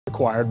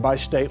required by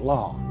state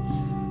law.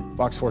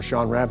 Fox 4's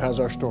Sean Rabb has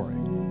our story.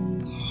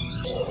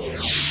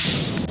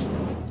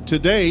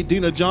 Today,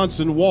 Dina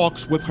Johnson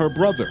walks with her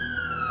brother.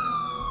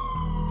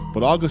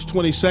 But August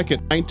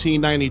 22nd,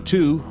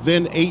 1992,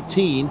 then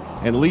 18,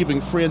 and leaving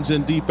friends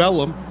in Deep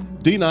Ellum,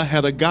 Dina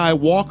had a guy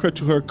walk her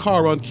to her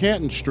car on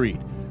Canton Street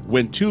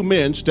when two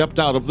men stepped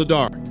out of the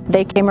dark.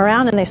 They came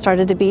around and they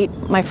started to beat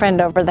my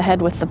friend over the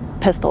head with the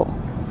pistol.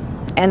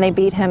 And they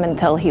beat him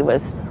until he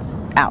was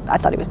out. I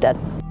thought he was dead.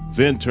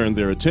 Then turned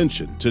their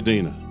attention to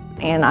Dina.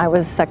 And I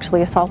was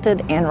sexually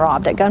assaulted and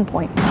robbed at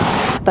gunpoint.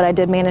 But I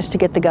did manage to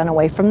get the gun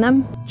away from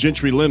them.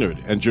 Gentry Leonard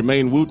and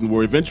Jermaine Wooten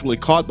were eventually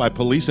caught by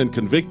police and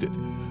convicted.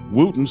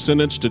 Wooten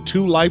sentenced to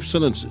 2 life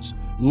sentences.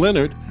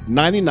 Leonard,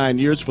 99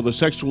 years for the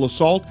sexual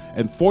assault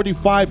and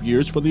 45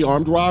 years for the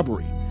armed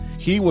robbery.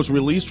 He was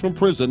released from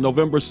prison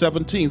November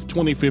 17,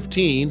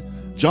 2015.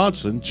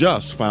 Johnson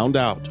just found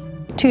out.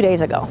 2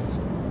 days ago.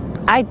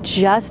 I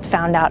just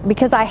found out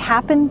because I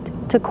happened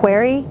to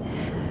query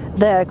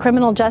the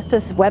criminal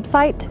justice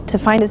website to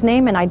find his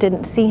name and I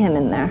didn't see him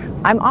in there.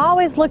 I'm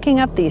always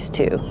looking up these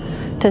two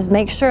to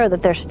make sure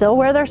that they're still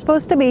where they're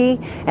supposed to be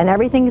and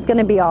everything's going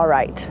to be all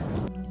right.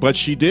 But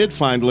she did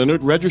find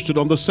Leonard registered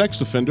on the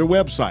sex offender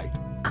website.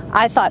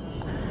 I thought,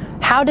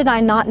 how did I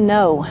not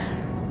know?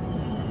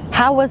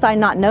 How was I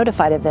not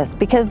notified of this?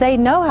 Because they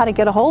know how to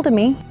get a hold of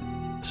me.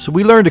 So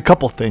we learned a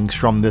couple things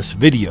from this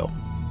video.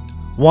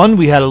 One,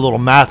 we had a little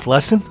math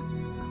lesson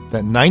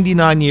that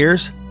 99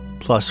 years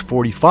plus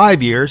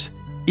 45 years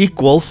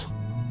equals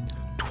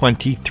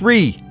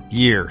 23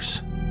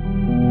 years.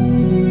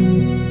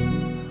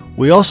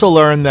 We also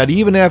learned that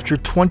even after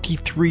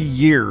 23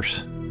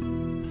 years,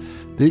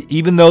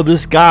 even though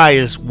this guy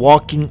is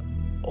walking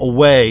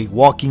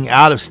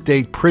out of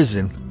state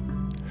prison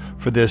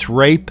for this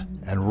rape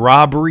and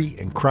robbery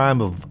and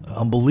crime of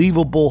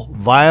unbelievable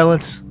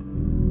violence,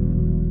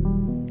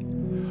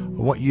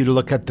 I want you to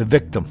look at the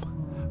victim.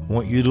 I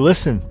want you to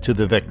listen to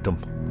the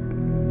victim.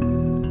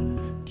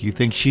 Do you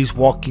think she's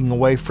walking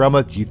away from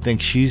it? Do you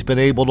think she's been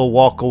able to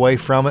walk away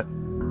from it?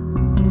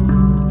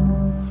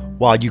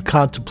 While you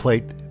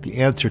contemplate the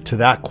answer to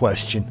that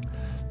question,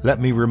 let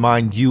me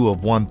remind you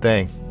of one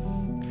thing.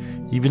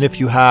 Even if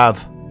you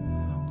have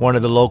one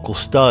of the local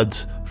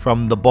studs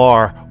from the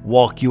bar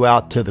walk you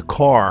out to the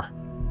car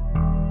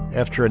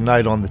after a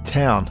night on the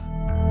town,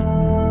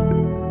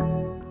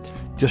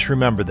 just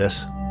remember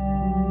this.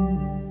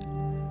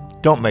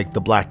 Don't make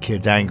the black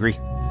kids angry.